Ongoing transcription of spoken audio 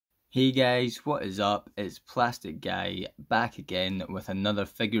Hey guys, what is up? It's Plastic Guy back again with another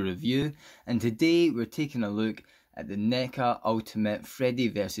figure review, and today we're taking a look at the NECA Ultimate Freddy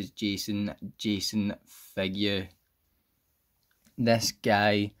vs Jason figure. This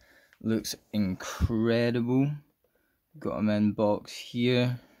guy looks incredible. Got him in box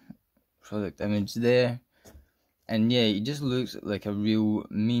here, product image there, and yeah, he just looks like a real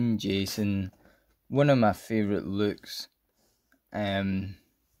mean Jason. One of my favourite looks.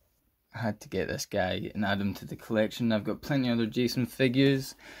 I had to get this guy and add him to the collection. I've got plenty of other Jason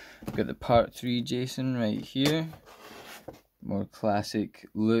figures. I've got the Part 3 Jason right here. More classic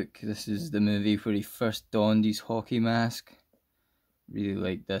look. This is the movie where he first donned his hockey mask. Really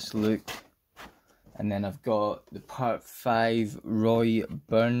like this look. And then I've got the Part 5 Roy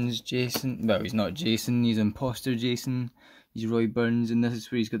Burns Jason. Well, he's not Jason, he's Imposter Jason. He's Roy Burns, and this is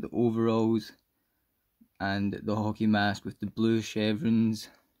where he's got the overalls and the hockey mask with the blue chevrons.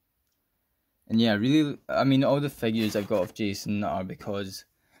 And yeah, really, I mean, all the figures I've got of Jason are because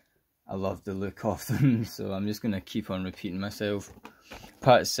I love the look of them, so I'm just going to keep on repeating myself.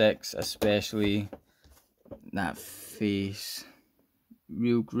 Part 6 especially, that face,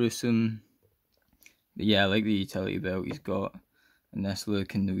 real gruesome. But yeah, I like the utility belt he's got, and this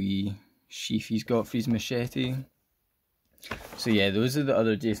look, and the wee sheath he's got for his machete. So yeah, those are the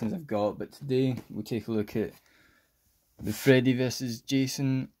other Jasons I've got, but today we'll take a look at the Freddy vs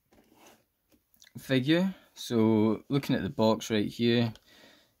Jason figure. So looking at the box right here,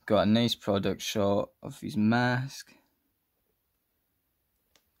 got a nice product shot of his mask.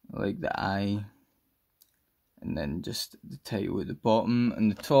 I like the eye, and then just the title at the bottom and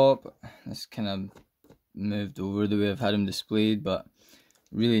the top. This kind of moved over the way I've had him displayed, but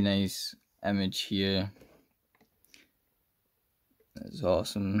really nice image here. That's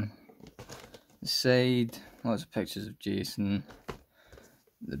awesome. The side, lots of pictures of Jason.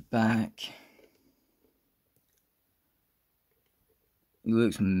 The back, he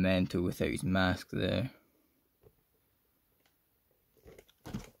looks mental without his mask there.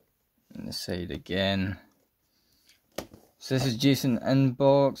 And the side again. So this is Jason in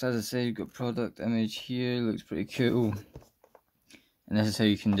box. As I said, you've got product image here, looks pretty cool. And this is how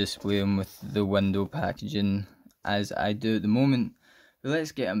you can display him with the window packaging, as I do at the moment. But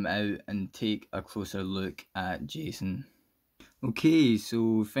let's get him out and take a closer look at Jason. Okay, so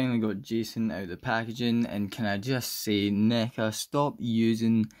we finally got Jason out of the packaging, and can I just say, NECA, stop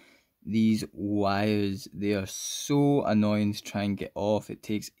using these wires. They are so annoying to try and get off. It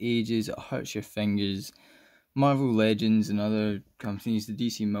takes ages, it hurts your fingers. Marvel Legends and other companies, the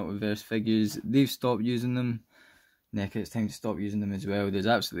DC Multiverse figures, they've stopped using them. NECA, it's time to stop using them as well. There's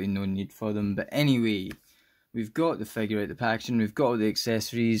absolutely no need for them. But anyway, we've got the figure out of the packaging, we've got all the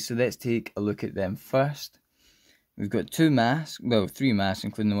accessories, so let's take a look at them first. We've got two masks, well, three masks,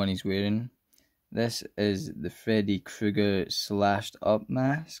 including the one he's wearing. This is the Freddy Krueger slashed up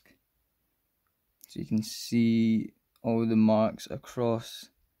mask. So you can see all the marks across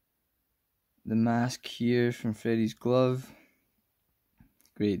the mask here from Freddy's glove.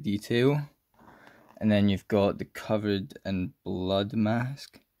 Great detail. And then you've got the covered in blood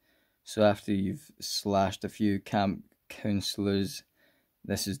mask. So after you've slashed a few camp counselors,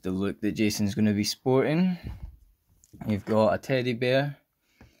 this is the look that Jason's going to be sporting. You've got a teddy bear,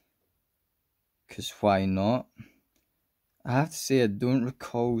 because why not? I have to say I don't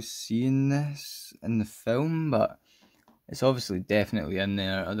recall seeing this in the film, but it's obviously definitely in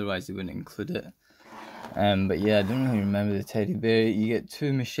there, otherwise they wouldn't include it. But yeah, I don't really remember the teddy bear. You get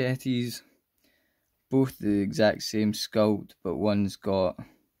two machetes, both the exact same sculpt, but one's got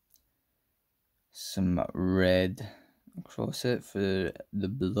some red across it for the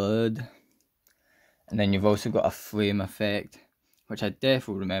blood. And then you've also got a flame effect, which I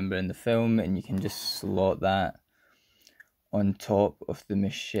definitely remember in the film, and you can just slot that on top of the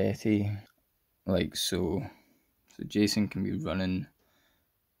machete, like so. So Jason can be running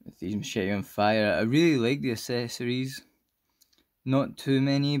with his machete on fire. I really like the accessories. Not too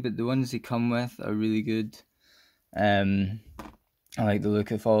many, but the ones they come with are really good. I like the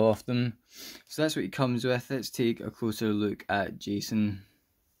look of all of them. So that's what he comes with. Let's take a closer look at Jason.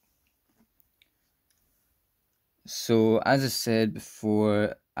 So, as I said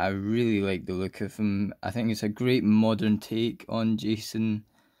before, I really like the look of him. I think it's a great modern take on Jason,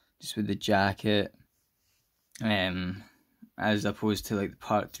 just with the jacket, as opposed to like the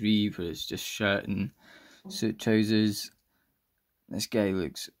Part 3 where it's just shirt and suit trousers. This guy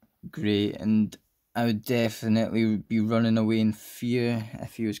looks great, and I would definitely be running away in fear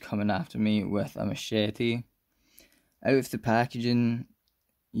if he was coming after me with a machete. Out of the packaging,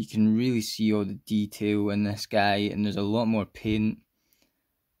 you can really see all the detail in this guy, and there's a lot more paint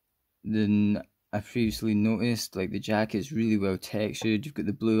than I previously noticed. Like, the jacket's really well textured. You've got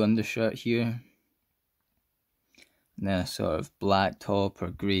the blue undershirt here, and then a sort of black top or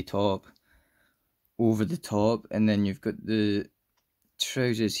grey top over the top, and then you've got the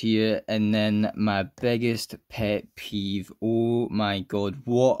trousers here, and then my biggest pet peeve. Oh my god,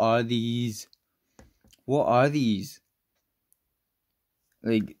 what are these? What are these?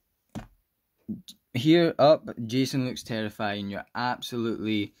 Like, here up, Jason looks terrifying. You're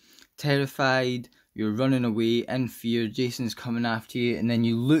absolutely terrified. You're running away in fear. Jason's coming after you, and then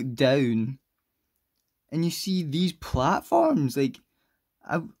you look down and you see these platforms. Like,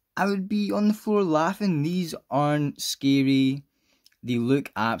 I would be on the floor laughing. These aren't scary. They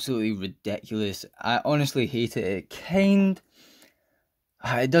look absolutely ridiculous. I honestly hate it.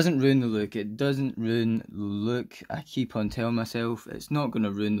 It doesn't ruin the look. It doesn't ruin the look. I keep on telling myself it's not going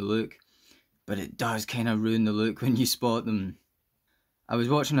to ruin the look, but it does kind of ruin the look when you spot them. I was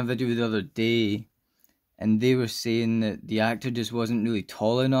watching a video the other day, and they were saying that the actor just wasn't really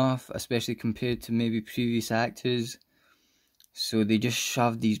tall enough, especially compared to maybe previous actors. So they just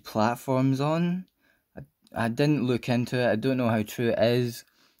shoved these platforms on. I didn't look into it. I don't know how true it is.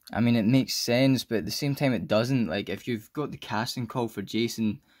 I mean, it makes sense, but at the same time it doesn't. Like, if you've got the casting call for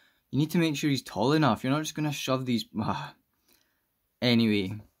Jason, you need to make sure he's tall enough. You're not just going to shove these...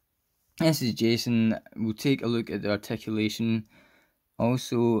 Anyway, this is Jason. We'll take a look at the articulation.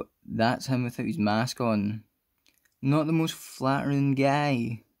 Also, that's him without his mask on. Not the most flattering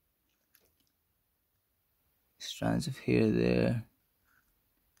guy. Strands of hair there.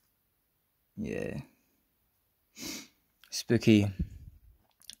 Yeah. Spooky.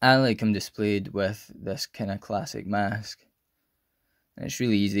 I like him displayed with this kind of classic mask. And it's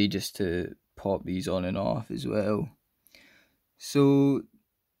really easy just to pop these on and off as well. So,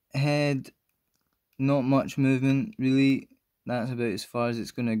 head, not much movement really. That's about as far as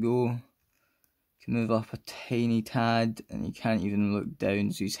it's going to go. You can move up a tiny tad and you can't even look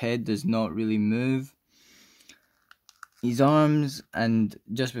down. So his head does not really move. His arms, and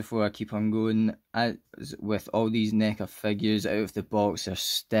just before I keep on going, with all these NECA figures out of the box, they're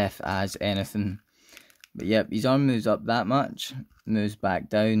stiff as anything. But yep, his arm moves up that much, moves back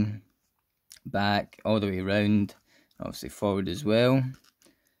down, back, all the way around, obviously forward as well.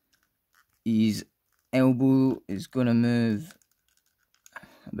 His elbow is going to move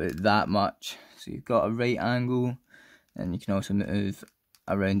about that much. So you've got a right angle, and you can also move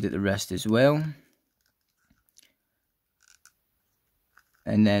around at the wrist as well.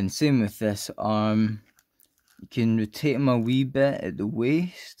 And then same with this arm, you can rotate him a wee bit at the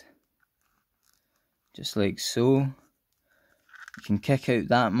waist, just like so. You can kick out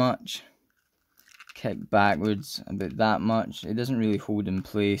that much, kick backwards about that much. It doesn't really hold in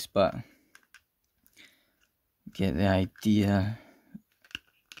place, but get the idea.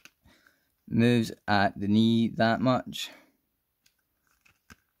 Moves at the knee that much.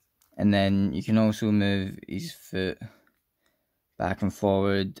 And then you can also move his foot back and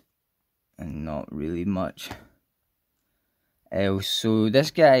forward, and not really much else. So this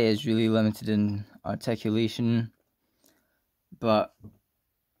guy is really limited in articulation, but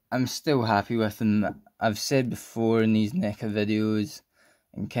I'm still happy with him. I've said before in these NECA videos,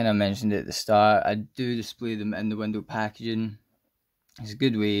 and kind of mentioned it at the start, I do display them in the window packaging. It's a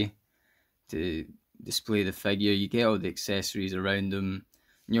good way to display the figure. You get all the accessories around them.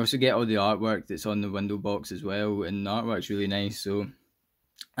 And you also get all the artwork that's on the window box as well, and the artwork's really nice, so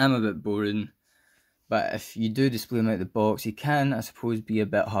I'm a bit boring. But if you do display them out the box, you can, I suppose, be a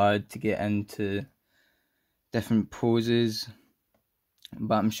bit hard to get into different poses.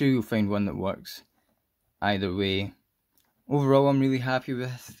 But I'm sure you'll find one that works either way. Overall, I'm really happy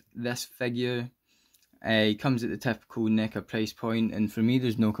with this figure. It comes at the typical NECA price point, and for me,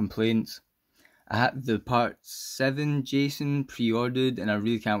 there's no complaints. I have the part 7 Jason pre-ordered, and I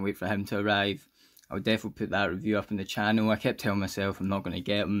really can't wait for him to arrive. I'll definitely put that review up on the channel. I kept telling myself I'm not going to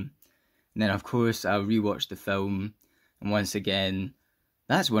get him. And then of course I'll rewatch the film, and once again,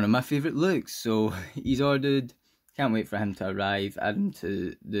 that's one of my favourite looks. So he's ordered, can't wait for him to arrive, add him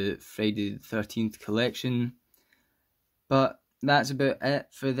to the Friday the 13th collection. But that's about it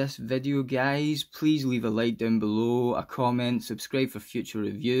for this video, guys. Please leave a like down below, a comment, subscribe for future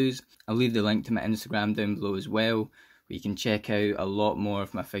reviews. I'll leave the link to my Instagram down below as well, where you can check out a lot more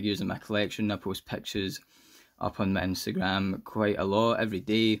of my figures in my collection. I post pictures up on my Instagram quite a lot every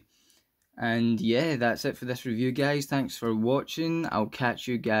day. And yeah, that's it for this review, guys. Thanks for watching. I'll catch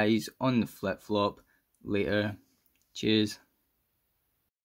you guys on the flip-flop later. Cheers.